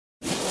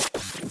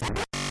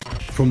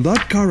From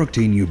that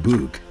character in your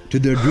book to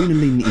the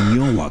adrenaline in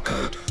your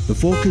workout, the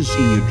focus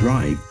in your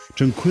drive,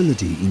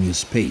 tranquility in your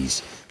space,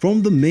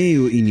 from the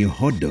mayo in your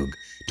hot dog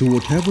to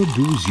whatever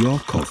brews your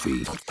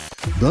coffee.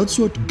 That's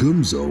what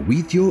Gumzo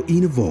with your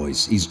inner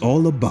voice is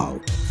all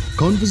about.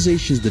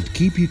 Conversations that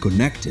keep you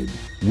connected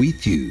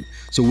with you.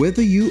 So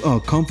whether you are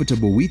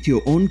comfortable with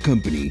your own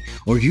company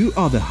or you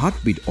are the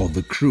heartbeat of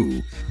the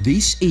crew,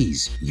 this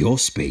is your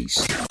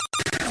space.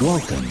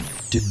 Welcome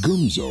to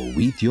Gumzo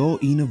with your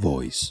inner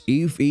voice.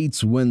 If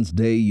it's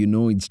Wednesday, you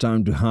know it's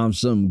time to have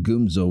some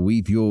Gumzo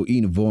with your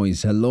inner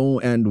voice. Hello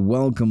and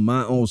welcome,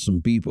 my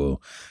awesome people,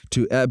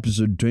 to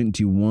episode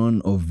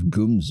 21 of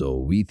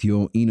Gumzo with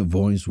your inner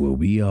voice, where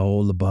we are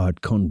all about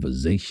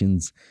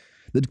conversations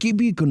that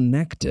keep you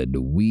connected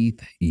with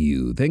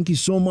you. Thank you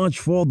so much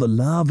for the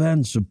love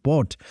and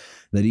support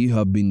that you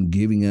have been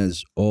giving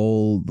us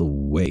all the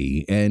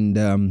way.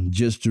 And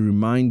just to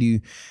remind you,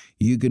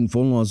 you can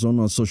follow us on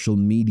our social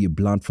media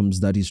platforms,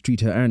 that is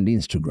Twitter and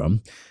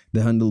Instagram,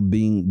 the handle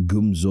being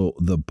Gumzo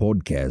the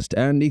Podcast.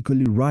 And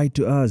equally write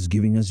to us,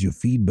 giving us your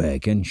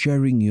feedback and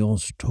sharing your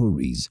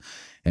stories.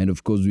 And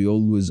of course, we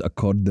always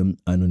accord them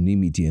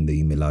anonymity, and the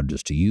email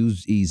address to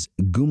use is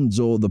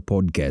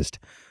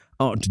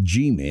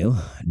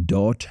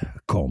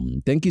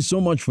gumzothepodcast@gmail.com. Thank you so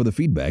much for the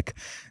feedback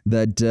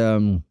that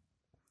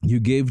you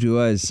gave to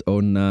us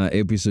on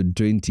episode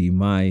 20,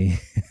 my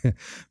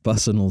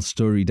personal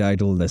story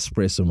titled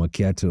Espresso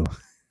Macchiato.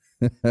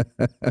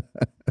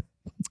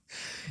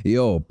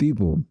 Yo,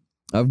 people,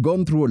 I've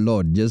gone through a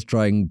lot just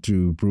trying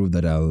to prove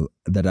that I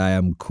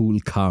am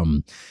cool,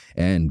 calm,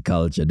 and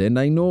cultured. And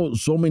I know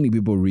so many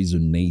people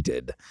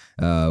resonated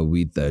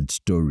with that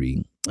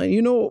story. And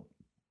you know,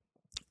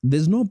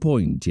 there's no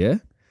point, yeah?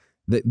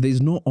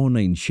 There's no honor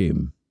in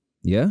shame,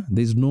 yeah?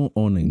 There's no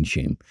honor in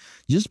shame.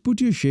 Just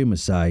put your shame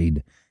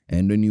aside.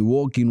 And when you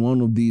walk in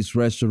one of these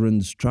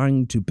restaurants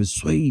trying to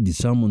persuade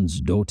someone's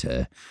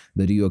daughter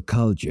that you are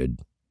cultured,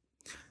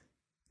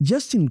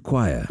 just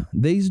inquire.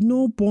 There is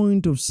no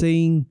point of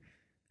saying,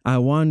 I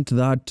want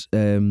that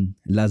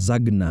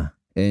lasagna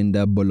and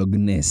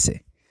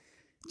bolognese.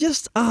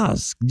 Just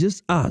ask.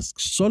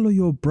 Swallow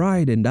your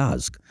pride and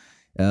ask.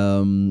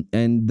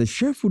 And the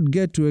chef would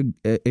get to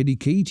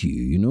educate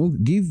you,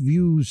 give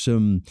you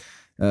some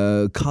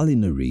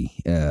culinary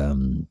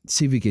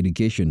civic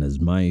education, as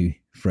my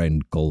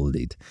friend called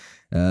it,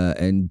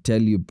 and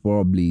tell you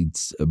probably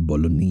it's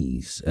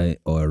bolognese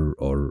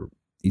or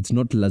it's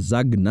not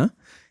lasagna,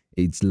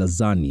 it's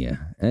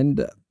lasagna.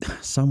 And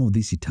some of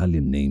these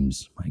Italian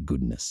names, my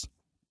goodness,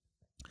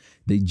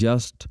 they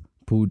just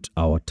put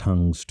our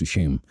tongues to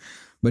shame.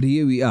 But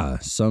here we are.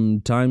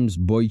 Sometimes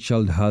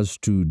Boychild has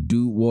to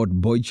do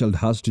what Boychild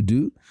has to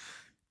do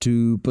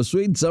to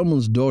persuade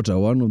someone's daughter,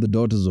 one of the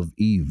daughters of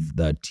Eve,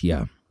 that,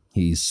 yeah,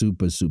 he is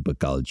super, super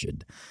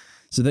cultured.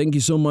 So thank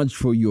you so much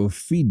for your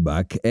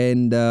feedback.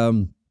 And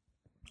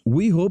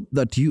we hope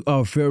that you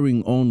are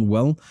faring on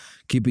well,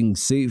 keeping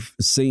safe,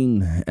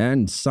 sane,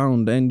 and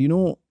sound. And,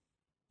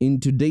 in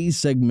today's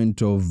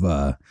segment of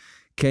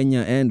Kenya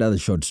and other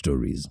short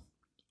stories,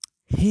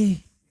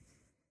 hey,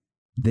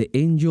 the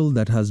angel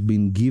that has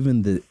been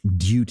given the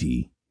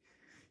duty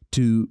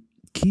to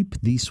keep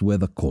this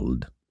weather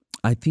cold,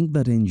 I think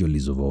that angel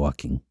is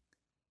overworking.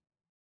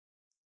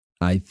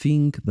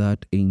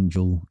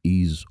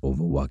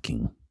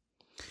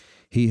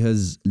 He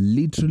has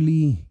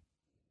literally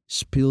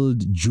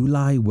spilled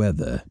July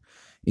weather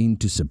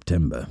into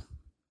September.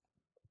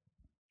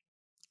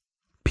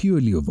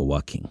 Purely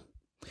overworking.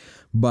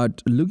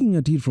 But looking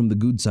at it from the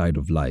good side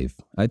of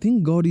life, I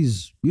think God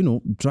is,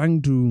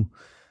 trying to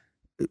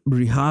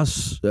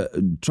rehearse,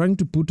 trying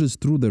to put us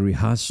through the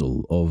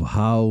rehearsal of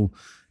how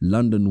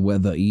London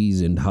weather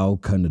is and how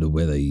Canada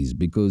weather is.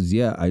 Because,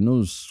 yeah, I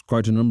know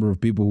quite a number of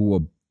people who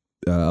are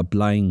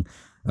applying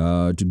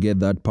to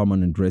get that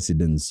permanent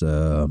residence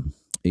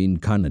in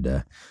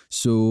Canada.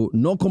 So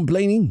no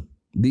complaining.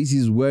 This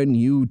is when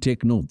you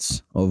take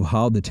notes of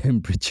how the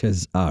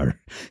temperatures are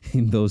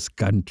in those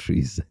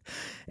countries.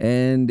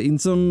 And in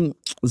some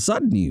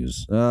sad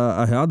news,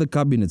 I heard the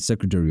Cabinet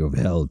Secretary of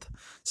Health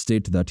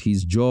state that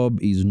his job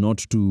is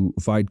not to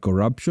fight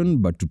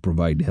corruption, but to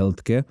provide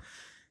healthcare.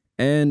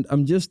 And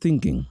I'm just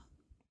thinking,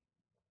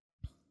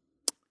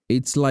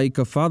 it's like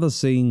a father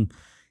saying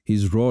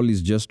his role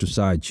is just to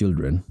sire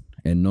children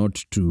and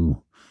not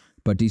to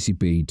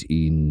participate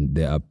in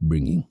their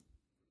upbringing.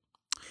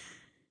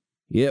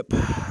 Yep,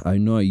 I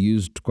know I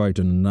used quite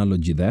an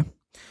analogy there,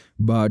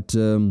 but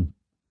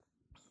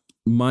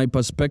my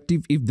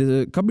perspective, if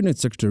the Cabinet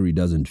Secretary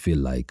doesn't feel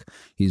like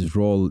his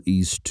role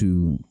is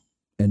to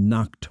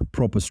enact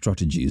proper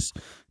strategies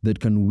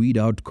that can weed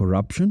out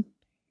corruption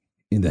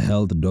in the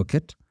health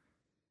docket,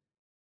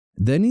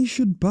 then he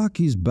should pack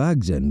his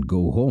bags and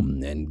go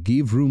home and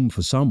give room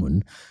for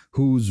someone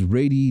who's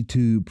ready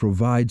to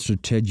provide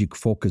strategic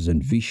focus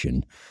and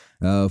vision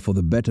for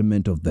the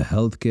betterment of the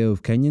healthcare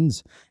of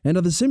Kenyans, and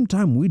at the same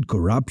time weed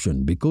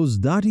corruption,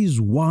 because that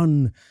is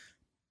one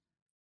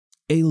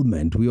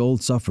ailment we're all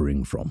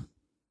suffering from.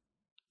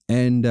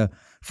 And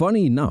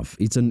Funny enough,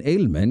 it's an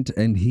ailment,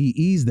 and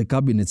he is the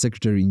cabinet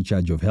secretary in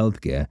charge of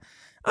healthcare.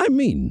 I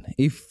mean,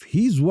 if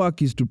his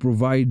work is to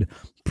provide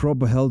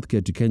proper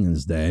healthcare to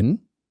Kenyans, then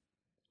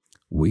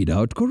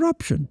without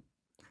corruption,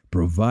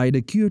 provide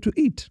a cure to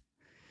it.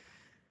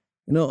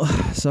 You know,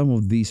 some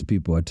of these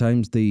people at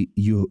times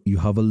you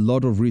have a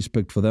lot of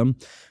respect for them,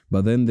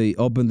 but then they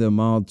open their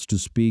mouths to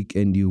speak,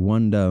 and you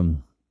wonder,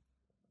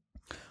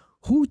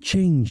 who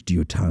changed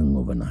your tongue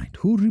overnight?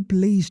 Who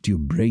replaced your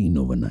brain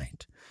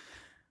overnight?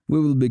 We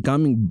will be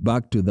coming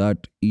back to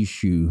that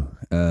issue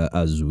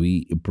as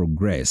we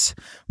progress.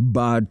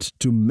 But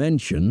to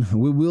mention,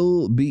 we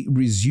will be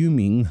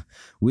resuming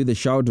with a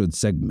shout-out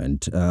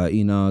segment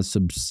in our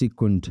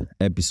subsequent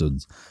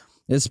episodes.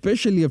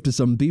 Especially after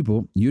some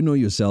people, you know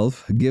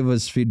yourself, give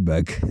us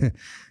feedback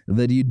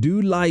that you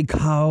do like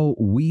how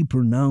we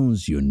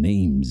pronounce your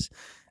names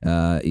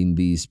in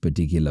this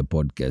particular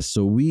podcast.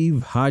 So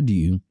we've had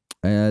you.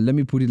 Let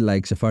me put it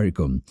like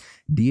Safaricom.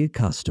 Dear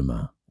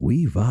customer,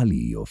 we value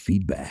your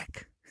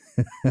feedback.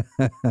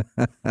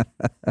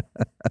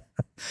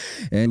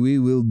 And we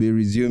will be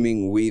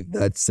resuming with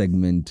that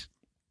segment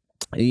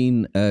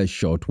in a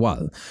short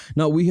while.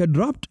 Now, we had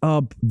wrapped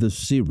up the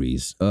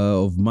series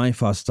of my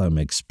first time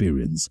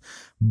experience,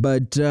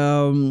 but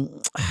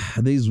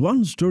there's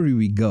one story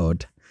we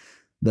got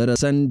that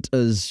has sent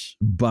us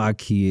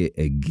back here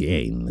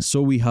again.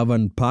 So we have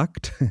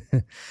unpacked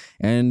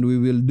and we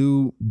will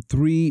do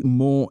 3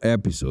 more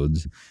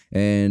episodes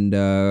and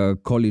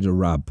call it a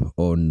wrap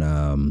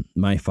on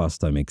my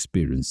first time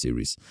experience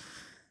series.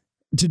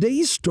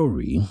 Today's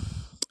story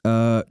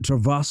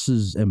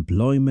traverses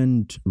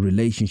employment,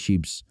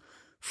 relationships,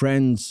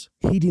 friends,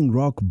 hitting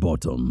rock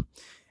bottom,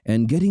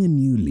 and getting a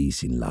new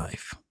lease in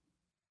life.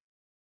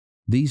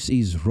 This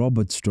is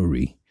Robert's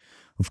story,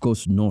 of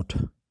course not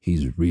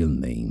his real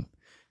name.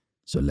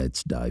 So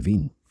let's dive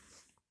in.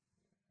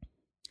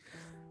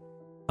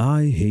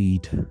 I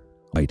hate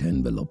white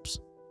envelopes.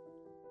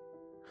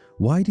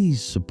 White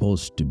is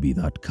supposed to be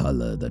that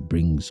color that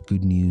brings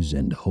good news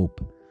and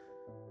hope.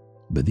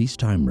 But this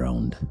time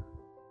round,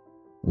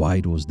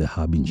 white was the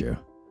harbinger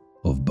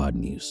of bad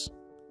news.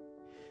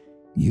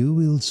 You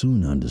will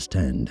soon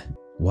understand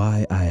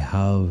why I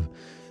have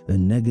a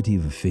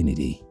negative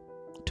affinity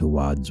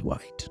towards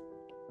white.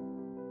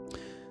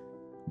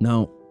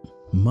 Now,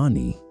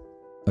 money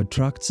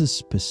attracts a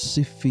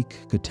specific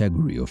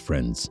category of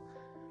friends,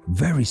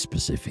 very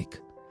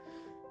specific.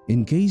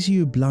 In case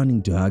you're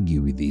planning to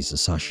argue with this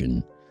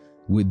assertion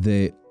with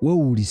the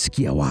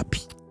ulisikia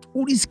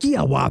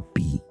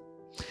wapi,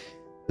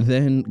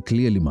 then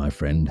clearly, my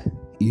friend,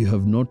 you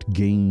have not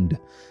gained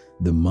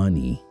the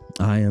money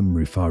I am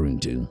referring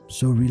to.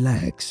 So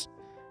relax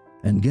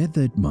and get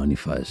that money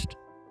first,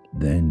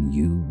 then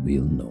you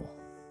will know.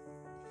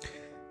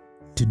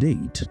 To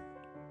date,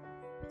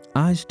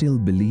 I still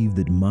believe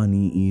that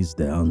money is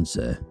the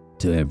answer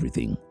to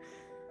everything.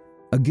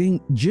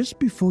 Again, just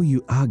before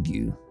you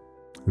argue,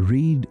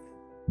 read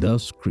the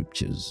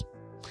scriptures.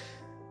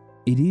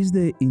 It is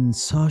the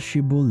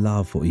insatiable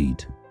love for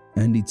it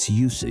and its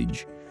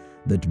usage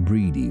that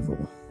breed evil.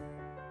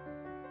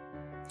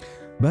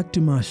 Back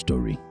to my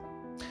story.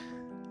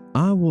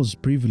 I was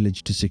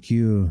privileged to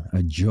secure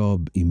a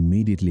job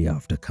immediately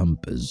after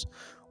campus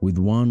with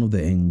one of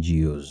the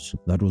NGOs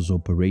that was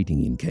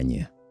operating in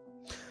Kenya.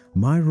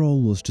 My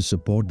role was to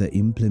support the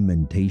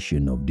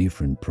implementation of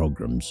different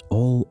programs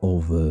all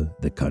over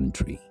the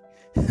country.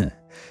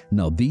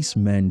 Now, this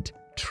meant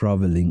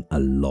traveling a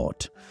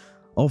lot,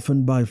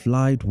 often by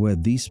flight where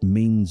this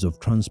means of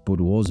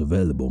transport was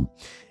available,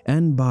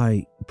 and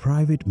by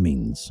private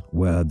means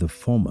where the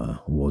former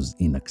was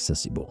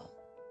inaccessible.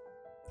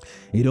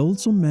 It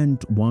also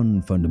meant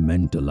one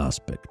fundamental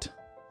aspect.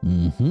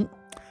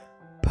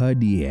 Per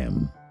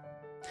diem.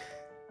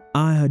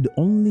 I had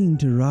only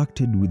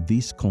interacted with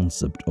this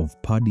concept of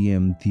per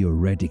diem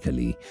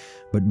theoretically,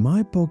 but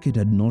my pocket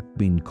had not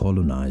been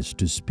colonized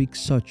to speak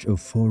such a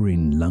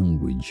foreign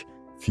language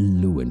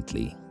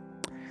fluently.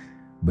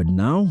 But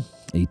now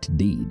it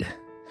did.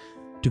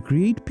 To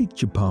create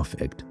picture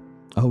perfect,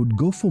 I would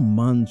go for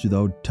months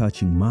without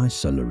touching my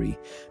salary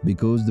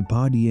because the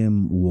per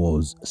diem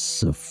was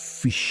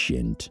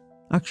sufficient.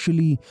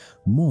 Actually,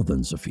 more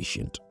than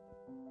sufficient.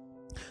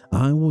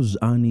 I was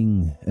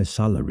earning a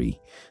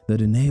salary that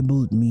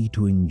enabled me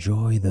to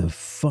enjoy the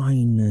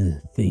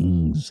finer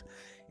things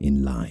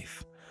in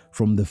life,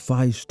 from the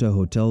 5-star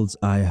hotels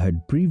I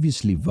had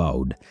previously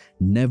vowed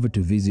never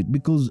to visit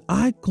because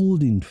I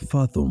couldn't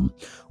fathom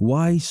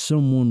why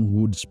someone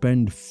would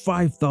spend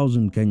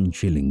 5,000 Kenyan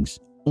shillings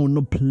on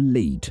a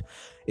plate,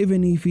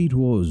 even if it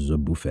was a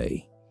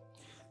buffet,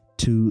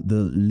 to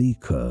the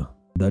liquor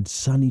that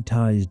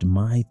sanitized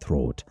my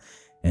throat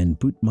and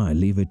put my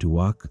liver to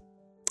work.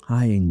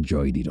 I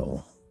enjoyed it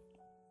all.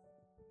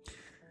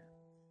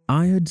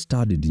 I had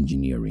studied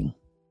engineering,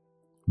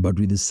 but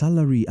with the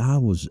salary I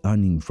was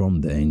earning from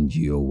the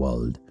NGO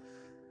world,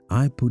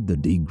 I put the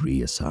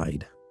degree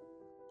aside.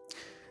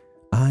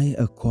 I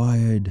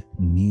acquired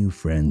new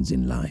friends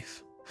in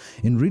life.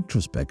 In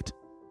retrospect,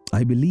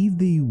 I believe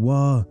they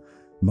were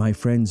My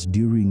friends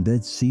during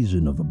that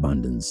season of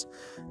abundance,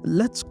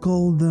 let's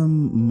call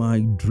them my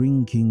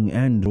drinking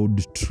and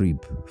road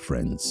trip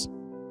friends.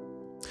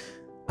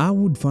 I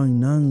would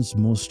finance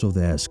most of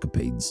their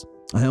escapades.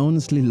 I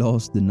honestly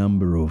lost the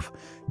number of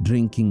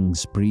drinking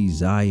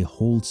sprees I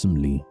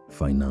wholesomely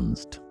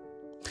financed.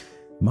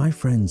 My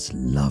friends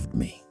loved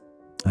me.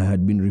 I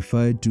had been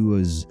referred to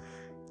as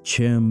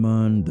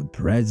chairman, the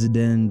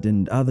president,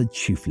 and other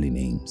chiefly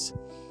names.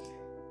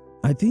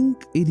 I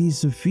think it is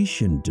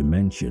sufficient to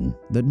mention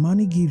that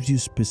money gives you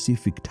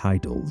specific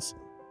titles.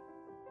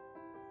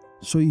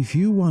 So if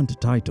you want a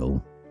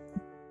title,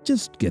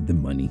 just get the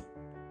money.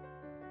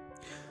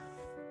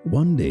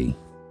 One day,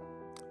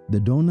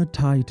 the donor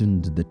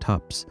tightened the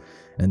taps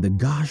and the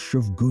gush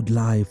of good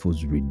life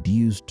was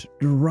reduced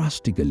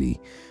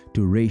drastically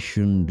to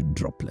rationed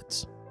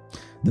droplets.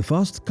 The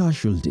first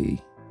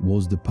casualty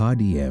was the per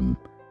diem,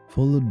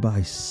 followed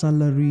by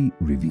salary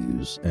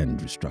reviews and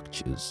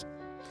restructures.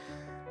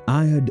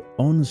 I had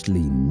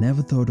honestly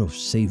never thought of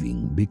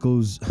saving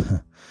because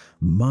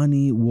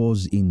money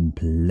was in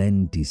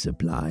plenty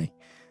supply.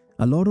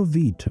 A lot of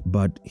it,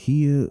 but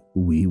here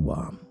we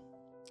were.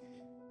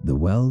 The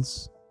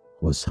wells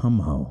was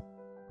somehow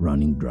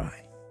running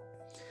dry.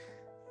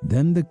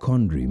 Then the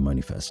quandary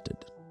manifested.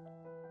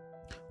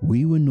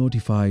 We were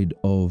notified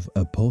of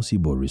a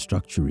possible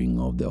restructuring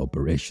of the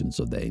operations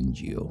of the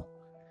NGO.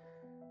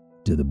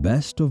 To the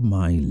best of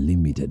my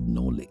limited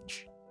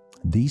knowledge,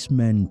 this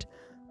meant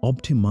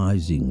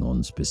optimizing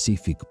on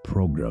specific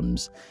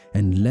programs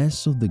and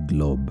less of the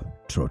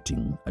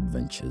globe-trotting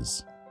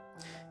adventures.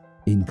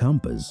 In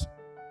Campus,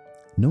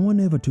 no one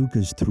ever took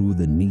us through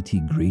the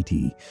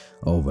nitty-gritty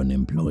of an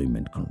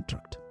employment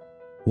contract,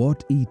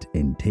 what it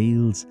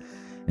entails,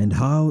 and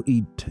how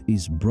it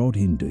is brought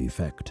into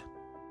effect.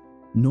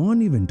 No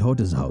one even taught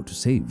us how to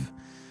save.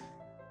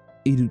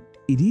 It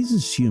is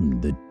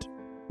assumed that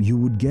you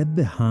would get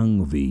the hang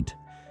of it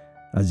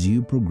as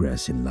you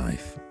progress in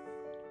life.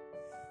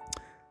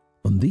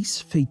 On this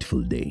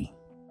fateful day,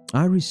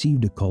 I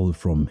received a call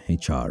from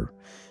HR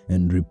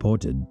and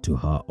reported to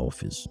her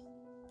office.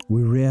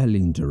 We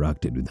rarely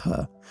interacted with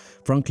her.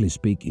 Frankly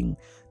speaking,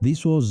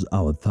 this was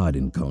our third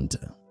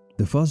encounter.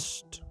 The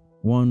first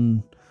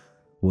one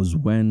was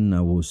when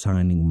I was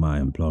signing my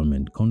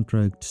employment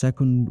contract.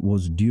 Second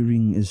was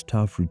during a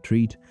staff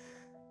retreat.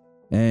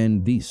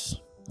 And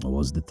this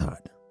was the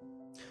third.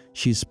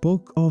 She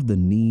spoke of the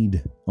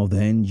need of the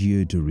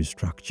NGO to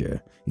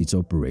restructure its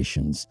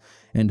operations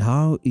and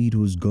how it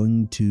was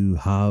going to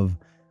have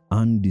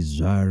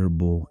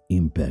undesirable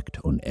impact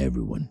on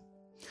everyone.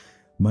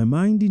 My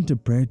mind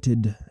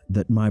interpreted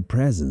that my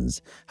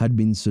presence had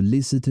been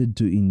solicited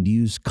to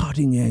induce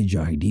cutting-edge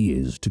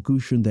ideas to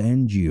cushion the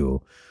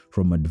NGO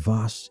from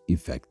adverse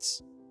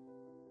effects.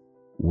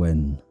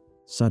 When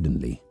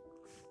suddenly,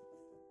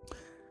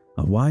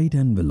 a white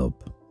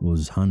envelope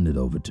was handed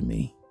over to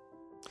me.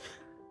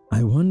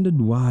 I wondered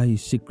why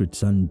Secret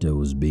Santa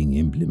was being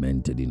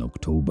implemented in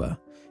October,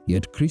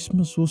 yet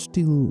Christmas was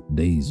still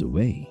days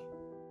away.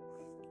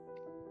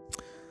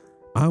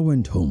 I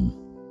went home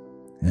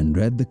and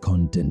read the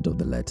content of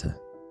the letter.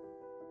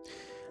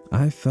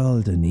 I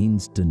felt an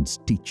instant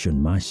stitch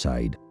on my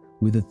side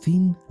with a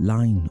thin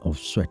line of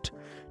sweat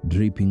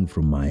dripping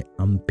from my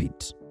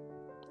armpit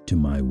to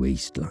my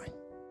waistline.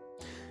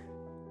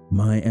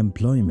 My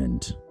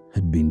employment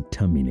had been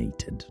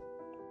terminated.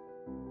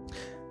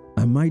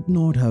 I might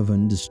not have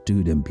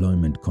understood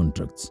employment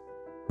contracts,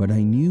 but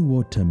I knew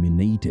what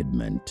terminated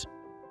meant.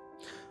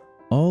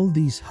 All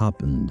this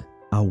happened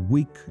a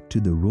week to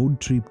the road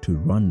trip to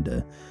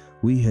Rwanda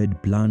we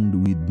had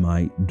planned with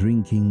my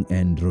drinking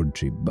and road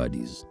trip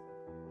buddies.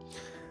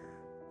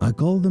 I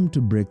called them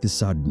to break the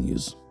sad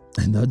news,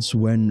 and that's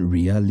when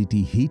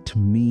reality hit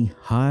me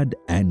hard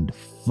and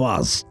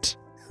fast.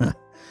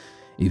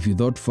 If you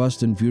thought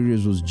Fast and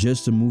Furious was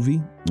just a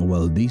movie,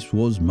 well, this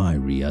was my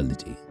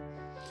reality.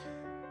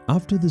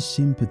 After the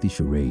sympathy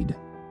charade,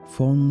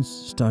 phones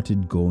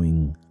started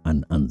going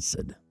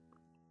unanswered.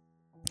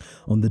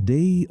 On the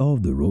day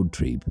of the road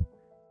trip,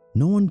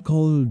 no one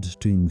called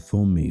to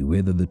inform me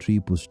whether the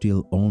trip was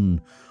still on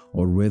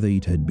or whether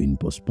it had been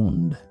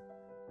postponed.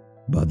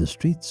 But the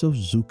streets of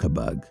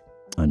Zuckerberg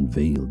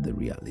unveiled the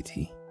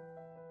reality.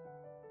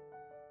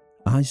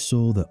 I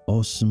saw the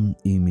awesome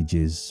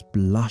images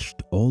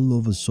splashed all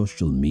over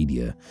social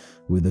media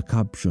with the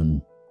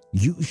caption,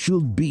 "You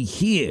should be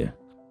here,"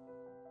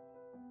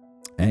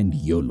 and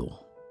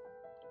YOLO.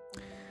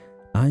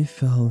 I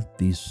felt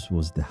this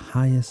was the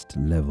highest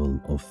level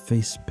of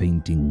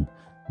face-painting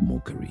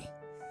mockery.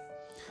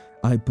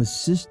 I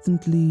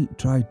persistently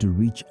tried to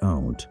reach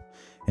out,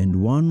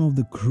 and one of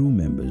the crew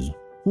members,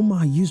 whom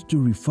I used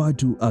to refer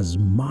to as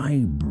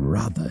my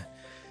brother,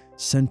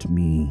 sent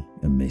me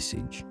a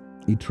message.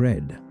 It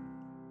read,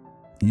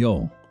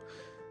 "Yo,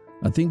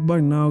 I think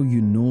by now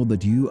you know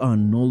that you are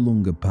no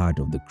longer part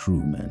of the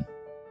crew, man."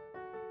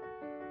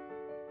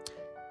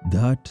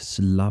 That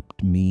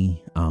slapped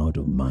me out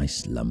of my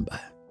slumber.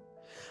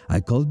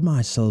 I called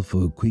myself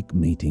for a quick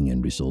meeting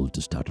and resolved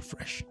to start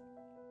afresh.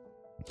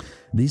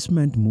 This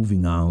meant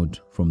moving out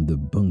from the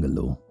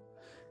bungalow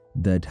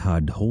that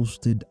had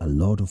hosted a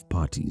lot of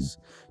parties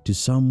to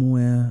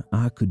somewhere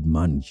I could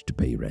manage to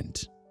pay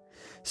rent.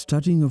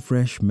 Starting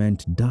afresh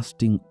meant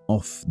dusting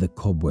off the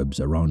cobwebs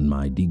around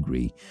my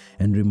degree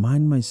and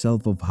remind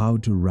myself of how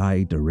to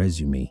write a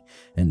resume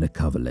and a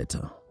cover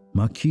letter.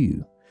 Mark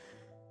you,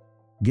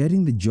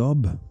 getting the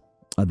job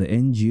at the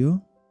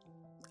NGO,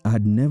 I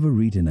had never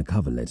written a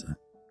cover letter.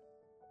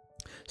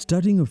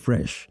 Starting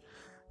afresh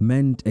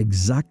meant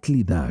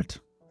exactly that,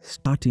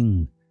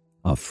 starting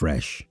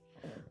afresh.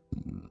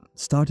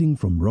 Starting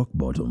from rock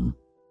bottom,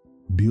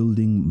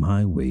 building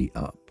my way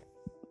up.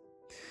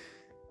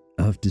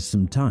 After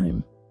some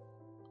time,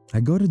 I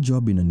got a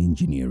job in an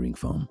engineering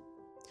firm.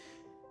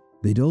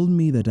 They told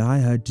me that I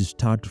had to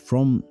start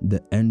from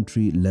the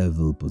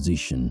entry-level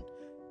position,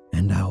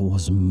 and I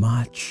was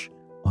much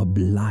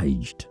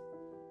obliged.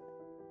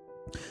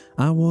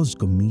 I was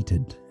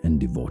committed and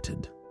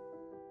devoted.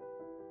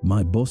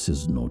 My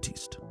bosses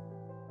noticed.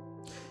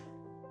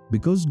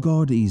 Because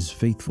God is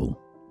faithful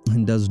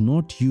and does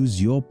not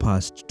use your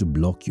past to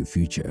block your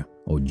future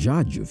or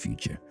judge your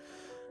future,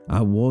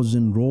 I was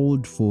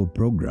enrolled for a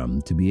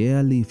program to be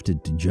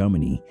airlifted to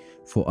Germany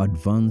for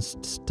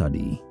advanced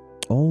study,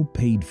 all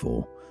paid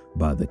for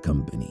by the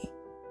company.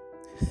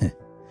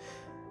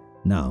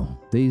 Now,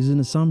 there is an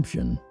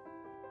assumption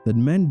that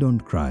men don't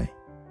cry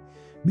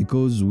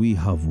because we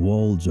have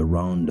walls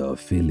around our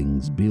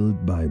feelings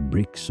built by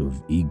bricks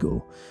of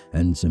ego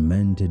and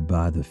cemented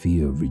by the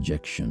fear of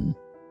rejection.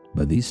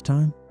 But this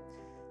time,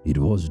 it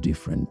was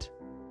different.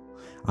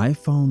 I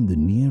found the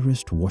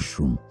nearest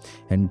washroom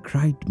and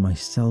cried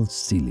myself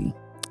silly,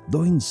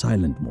 though in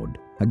silent mode.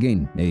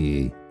 Again,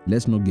 hey,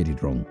 let's not get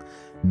it wrong.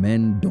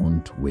 Men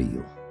don't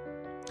wail.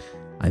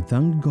 I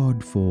thanked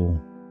God for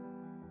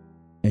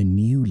a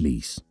new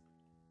lease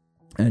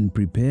and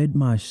prepared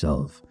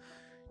myself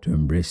to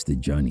embrace the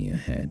journey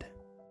ahead.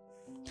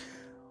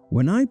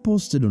 When I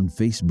posted on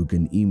Facebook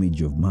an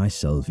image of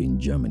myself in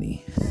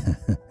Germany,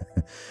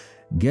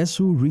 guess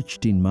who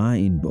reached in my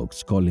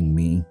inbox calling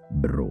me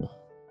bro?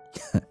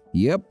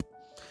 Yep,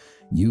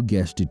 you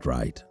guessed it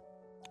right.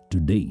 To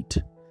date,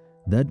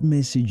 that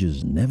message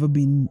has never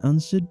been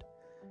answered,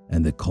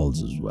 and the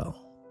calls as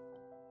well.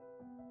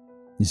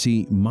 You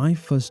see, my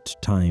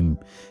first time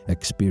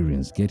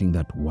experience getting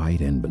that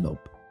white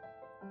envelope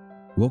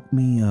woke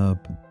me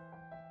up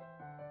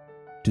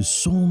to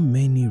so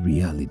many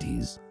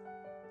realities.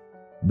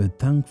 But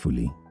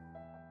thankfully,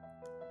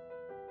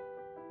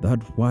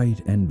 that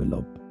white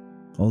envelope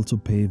also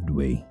paved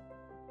way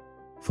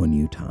for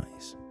new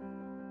ties.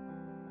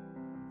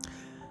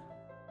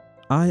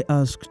 I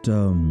asked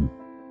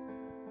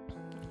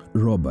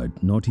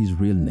Robert, not his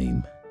real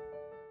name,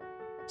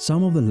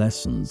 some of the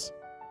lessons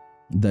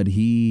that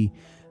he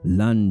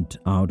learned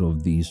out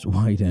of this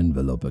white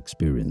envelope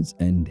experience,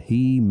 and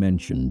he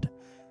mentioned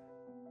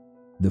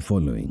the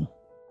following.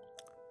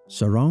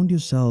 Surround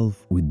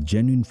yourself with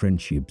genuine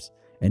friendships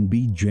and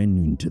be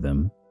genuine to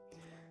them.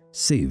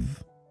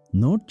 Save,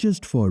 not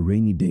just for a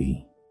rainy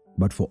day,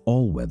 but for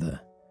all weather.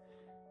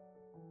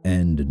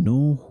 And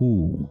know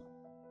who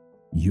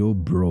your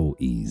bro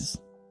is.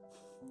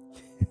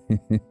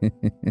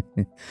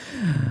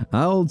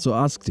 I also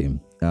asked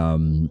him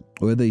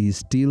whether he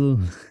still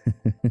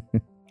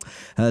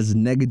has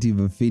negative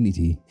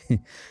affinity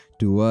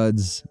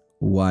towards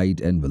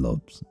white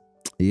envelopes.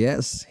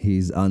 Yes,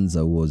 his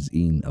answer was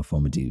in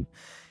affirmative.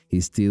 He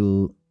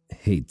still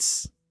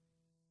hates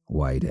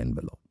white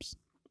envelopes.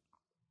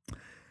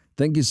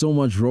 Thank you so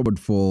much, Robert,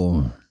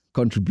 for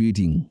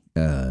contributing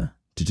to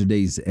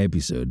today's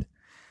episode.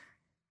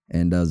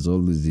 And as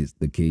always is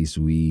the case,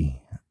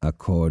 we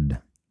accord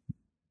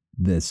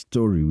the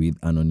story with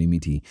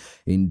anonymity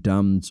in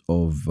terms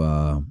of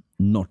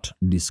not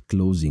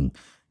disclosing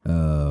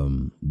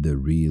the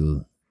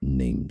real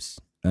names.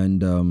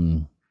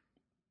 And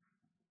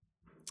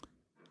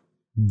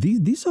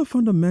these are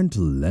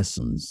fundamental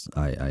lessons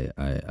I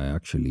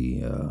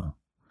actually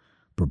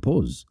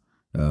propose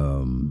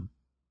on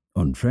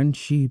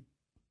friendship,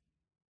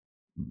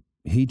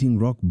 hitting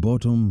rock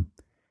bottom.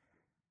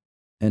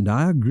 And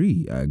I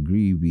agree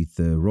with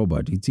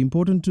Robert. It's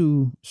important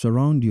to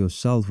surround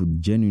yourself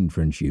with genuine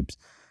friendships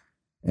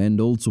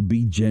and also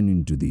be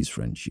genuine to these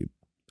friendships.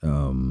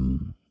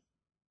 Tell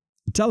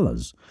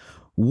us,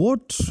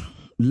 what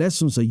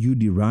lessons are you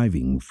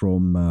deriving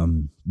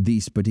from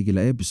this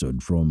particular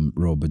episode from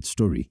Robert's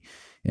story?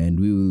 And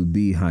we will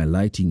be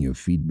highlighting your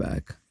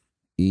feedback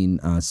in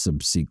a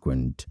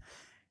subsequent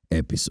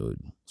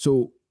episode.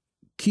 So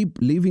keep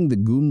living the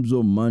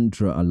Gumzo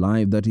mantra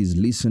alive. That is,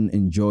 listen,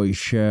 enjoy,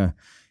 share,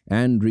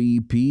 and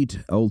repeat.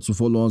 Also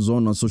follow us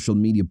on our social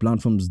media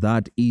platforms.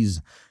 That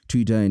is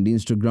Twitter and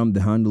Instagram,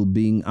 the handle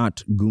being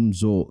at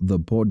Gumzo the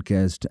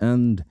podcast.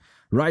 And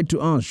write to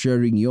us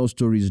sharing your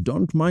stories.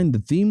 Don't mind the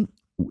theme.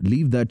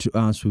 Leave that to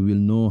us. We will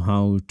know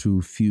how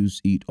to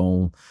fuse it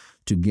all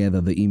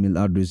together. The email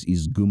address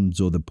is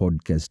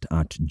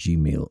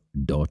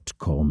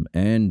gumzothepodcast@gmail.com.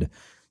 And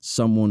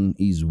someone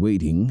is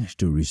waiting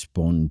to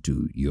respond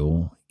to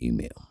your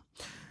email.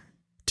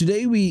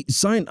 Today we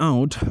sign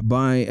out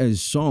by a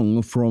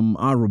song from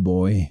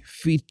Arrowboy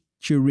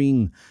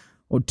featuring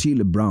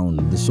Otile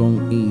Brown. The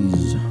song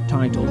is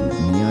titled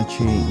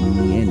Niache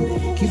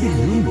Niende. Keep it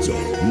roots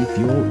with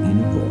your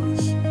inner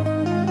voice.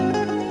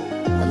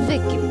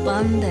 Vicky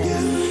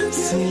Bandes.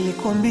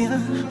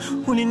 Silikwambia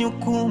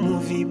ulinihukumu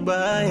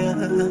vibaya,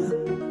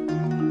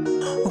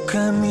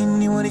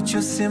 ukaamini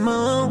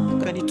walichosema,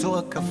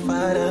 ukanitoa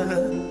kafara.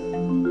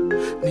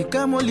 Ni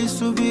kama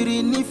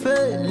ulisubiri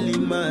nifeli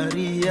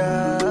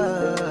Maria,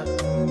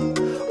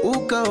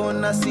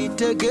 ukaona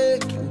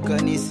sitegeki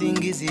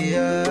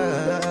ukanisingizia.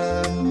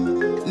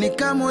 Ni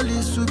kama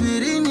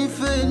ulisubiri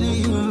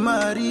nifeli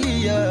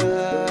Maria,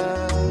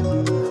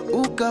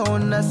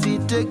 ukaona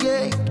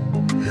sitegeki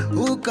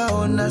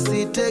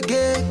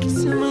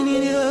Sema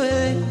nini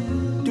wewe,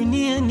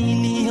 dunia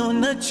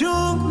niliona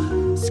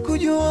chungu,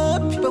 sikujua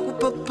wapi pa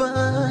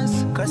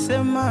kupapasa.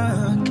 Kasema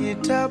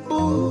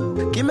kitabu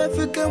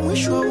kimefika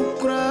mwisho wa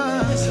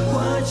ukurasa.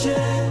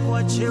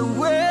 Kwache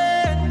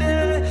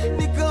wende,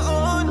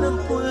 nikaona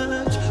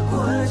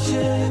kwache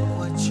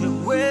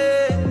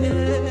wende.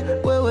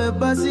 Wewe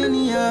basi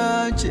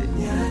niache.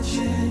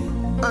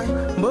 Ay,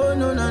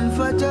 mbona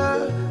unanifuata?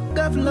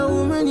 Ghafla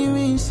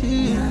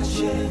umenimisi.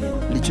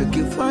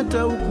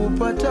 Nilichokifuata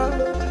ukupata,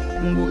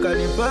 Mungu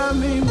kanipa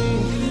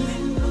mimi.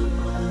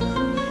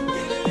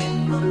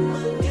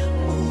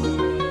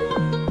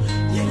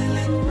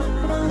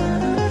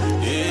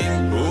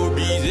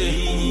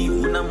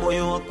 Una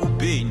moyo wa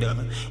kupenda,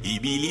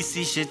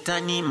 ibilisi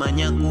shetani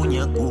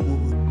manyakunyaku.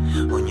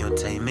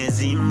 Onyota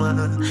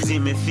imezima,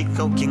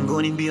 zimefika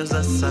ukingoni mbio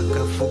za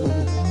sakafu.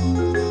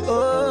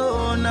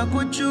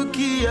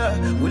 Nakuchukia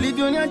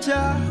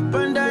ulivyoniacha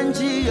panda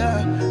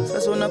njia,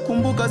 sasa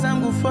unakumbuka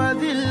zangu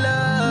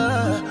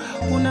fadhila,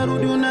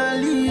 unarudi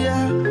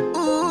unalia.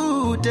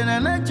 Tena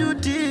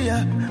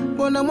najutia,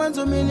 mbona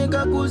mwanzo mimi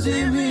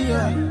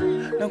nikakuzimia.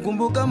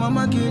 Nakumbuka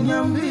mama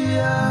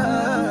kiniambia,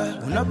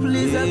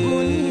 unapuliza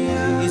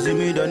kunia. Hizi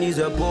midani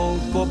za po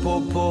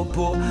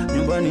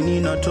nyumbani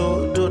nina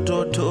to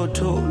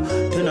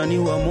tena ni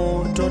wa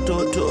moto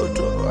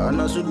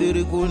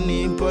anasubiri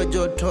kunipa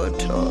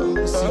jototo.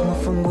 Sina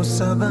fungu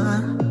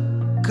saba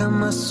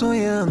kama so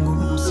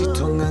yangu,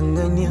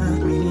 sitonganganya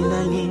mimi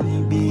nani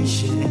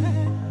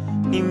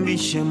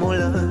nimbishe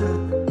Mola.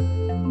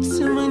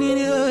 Sema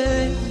nini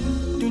wewe,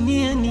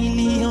 dunia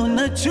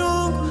niliona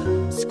chungu,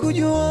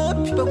 sikujua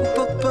wapi pa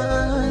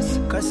kupapasa.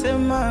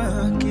 Kasema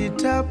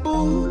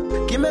kitabu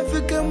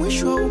kimefika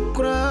mwisho wa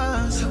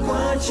ukurasa.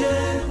 Kwache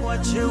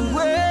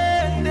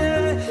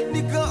wende,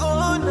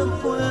 nikaona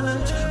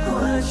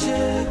kwache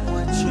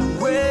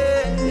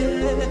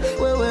wende.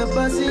 Wewe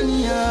basi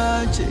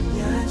niache.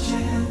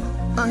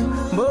 Ay,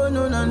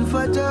 mbona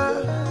unanifuata?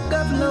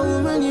 Ghafla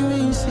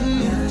umenimisi.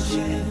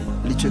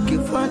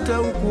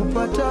 Nilichokifuata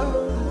ukupata,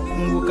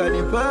 Mungu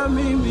kanipa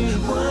mimi.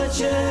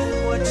 Kwache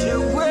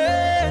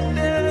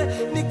wende,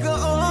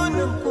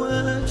 nikaona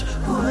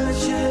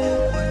kwache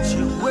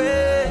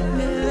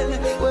wende.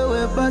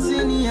 Wewe basi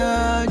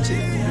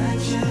niache.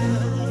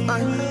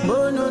 Ay,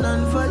 mbona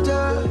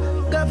unanifuata?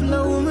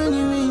 Ghafla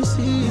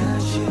umenimisi.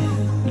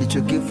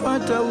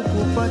 Nilichokifuata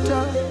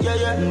ukupata,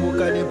 Mungu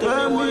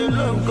kanipa mimi.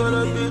 Love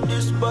gonna be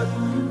this bad.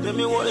 Tell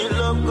me why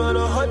love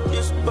gonna hurt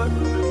this bad.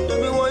 Tell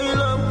me why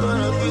love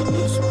gonna be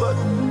this bad.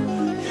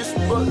 This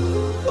bad,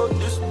 oh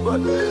this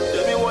bad.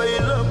 Tell me why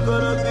love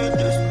gonna be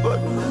this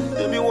bad.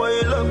 Tell me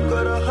why love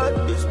gonna hurt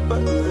this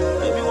bad.